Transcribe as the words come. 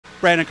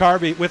Brandon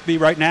Carvey with me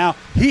right now.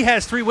 He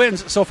has 3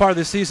 wins so far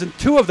this season.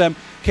 2 of them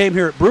came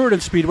here at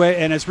Brewerton Speedway,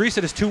 and as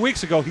recent as 2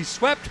 weeks ago, he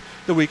swept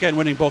the weekend,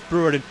 winning both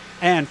Brewerton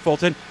and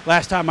Fulton.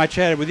 Last time I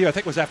chatted with you, I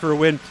think it was after a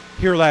win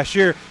here last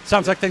year.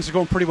 Sounds like things are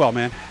going pretty well,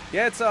 man.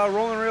 Yeah, it's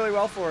rolling really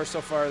well for us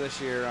so far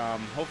this year.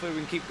 Hopefully we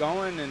can keep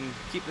going and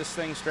keep this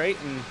thing straight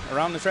and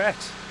around the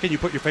tracks. Can you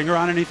put your finger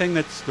on anything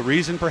that's the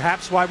reason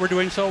perhaps why we're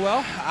doing so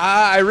well?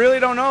 I really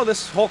don't know.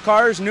 This whole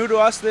car is new to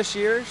us this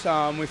year.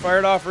 We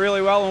fired off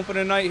really well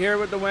opening night here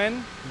with the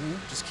win.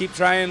 Just keep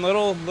trying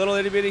little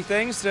itty bitty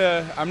things.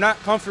 I'm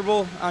not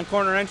comfortable on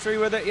corner entry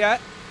with it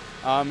yet.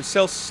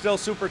 Still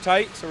super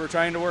tight, so we're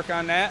trying to work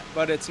on that,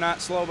 but it's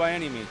not slow by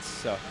any means.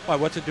 So. Why,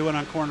 what's it doing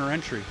on corner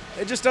entry?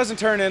 It just doesn't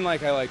turn in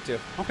like I like to.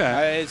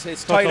 Okay. It's so tight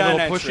it's a on little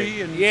entry.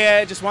 pushy and yeah,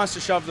 it just wants to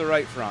shove the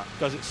right front.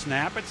 Does it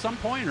snap at some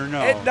point or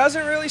no? It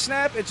doesn't really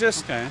snap. It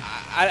just okay.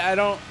 I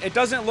don't. It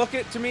doesn't look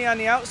it to me on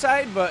the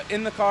outside, but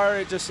in the car,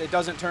 it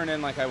doesn't turn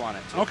in like I want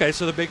it to. Okay,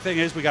 so the big thing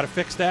is we got to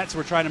fix that. So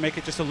we're trying to make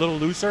it just a little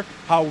looser.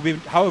 How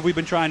have we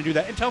been trying to do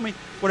that? And tell me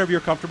whatever you're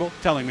comfortable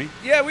telling me.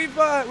 Yeah, we've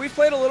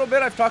played a little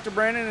bit. I've talked to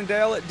Brandon and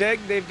Dale at Dig.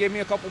 They've gave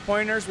me a couple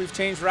pointers. We've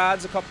changed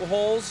rods a couple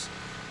holes.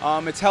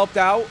 It's helped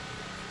out.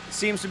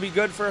 Seems to be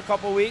good for a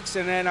couple weeks,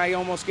 and then I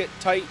almost get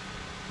tight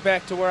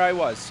back to where I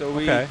was. So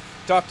we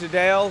talked to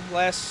Dale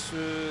last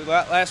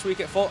week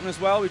at Fulton as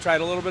well. We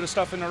tried a little bit of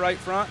stuff in the right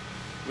front.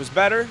 It was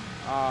better.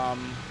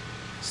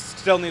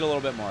 Still need a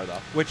little bit more, though.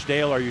 Which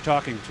Dale are you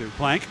talking to?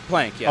 Plank?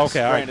 Plank, yes.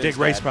 Okay, all right. Dig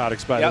Race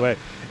Products, by the way,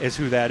 is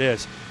who that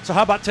is. So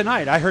how about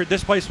tonight? I heard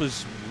this place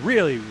was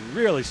really,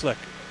 really slick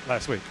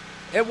last week.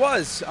 It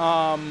was.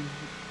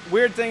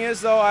 Weird thing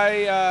is, though,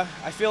 I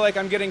feel like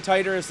I'm getting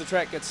tighter as the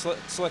track gets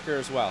slicker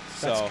as well.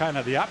 That's kind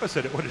of the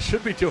opposite of what it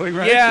should be doing,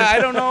 right? Yeah, I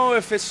don't know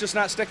if it's just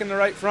not sticking the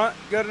right front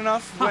good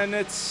enough when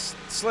it's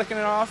slicking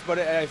it off, but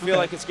I feel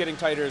like it's getting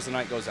tighter as the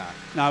night goes on.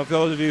 Now, for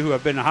those of you who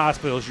have been to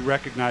hospitals, you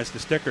recognize the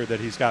sticker that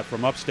he's got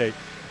from Upstate.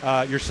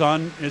 Your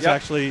son is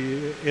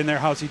actually in there.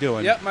 How's he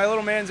doing? Yep, my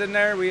little man's in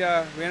there. We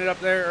ended up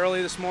there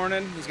early this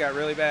morning. He's got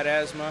really bad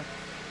asthma.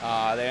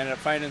 They ended up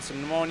finding some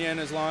pneumonia in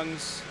his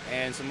lungs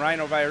and some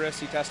rhinovirus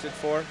he tested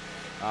for.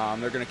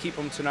 They're going to keep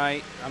him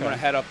tonight. I'm going to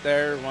head up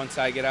there once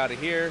I get out of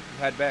here,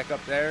 head back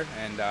up there,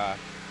 and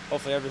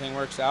hopefully everything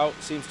works out.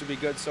 Seems to be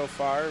good so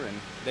far, and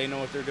they know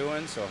what they're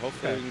doing, so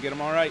hopefully we can get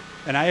them all right.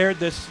 And I aired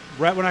this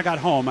right when I got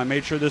home. I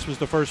made sure this was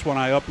the first one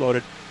I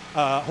uploaded.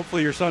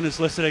 Hopefully your son is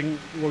listening.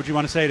 What would you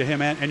want to say to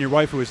him and your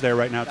wife, who is there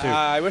right now, too?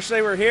 I wish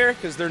they were here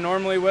because they're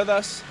normally with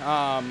us.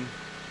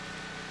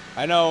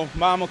 I know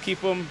Mom will keep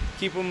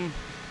him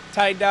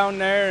tied down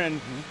there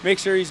and make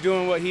sure he's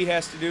doing what he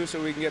has to do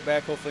so we can get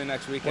back hopefully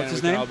next weekend. What's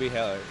his and name? I'll be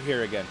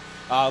here again.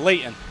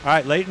 Leighton. All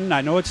right, Leighton,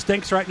 I know it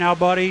stinks right now,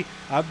 buddy.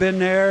 I've been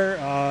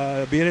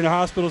there. Being in the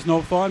hospital is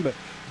no fun, but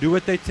do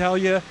what they tell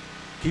you.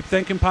 Keep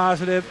thinking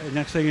positive, and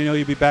next thing you know,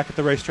 you'll be back at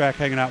the racetrack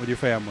hanging out with your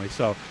family.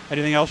 So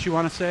anything else you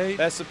want to say?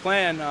 That's the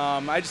plan.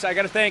 I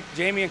got to thank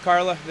Jamie and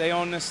Carla. They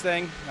own this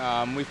thing.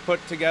 We've put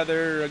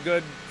together a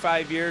good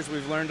 5 years.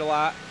 We've learned a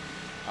lot,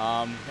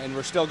 and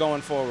we're still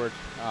going forward.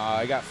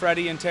 I got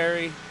Freddie and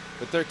Terry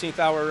with 13th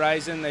Hour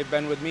Rising. They've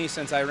been with me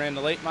since I ran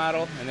the late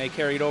model, and they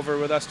carried over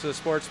with us to the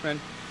Sportsman.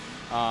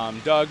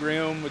 Doug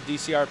Reum with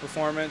DCR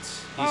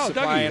Performance. He's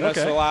supplying us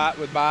a lot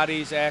with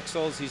bodies,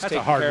 axles. He's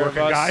taking care of us.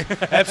 That's a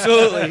hard-working guy.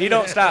 Absolutely. He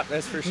don't stop,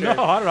 that's for sure.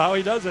 No, I don't know how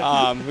he does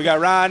it. We got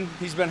Ron.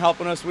 He's been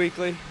helping us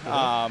weekly.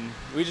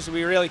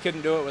 We really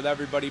couldn't do it with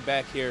everybody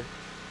back here.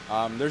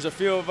 There's a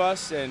few of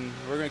us, and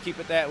we're going to keep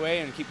it that way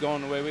and keep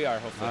going the way we are,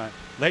 hopefully. All right.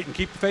 Leighton,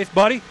 keep the faith,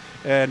 buddy,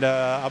 and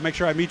I'll make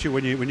sure I meet you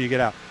when you get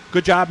out.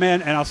 Good job,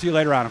 man, and I'll see you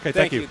later on. Okay,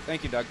 thank you.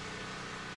 Thank you, Doug.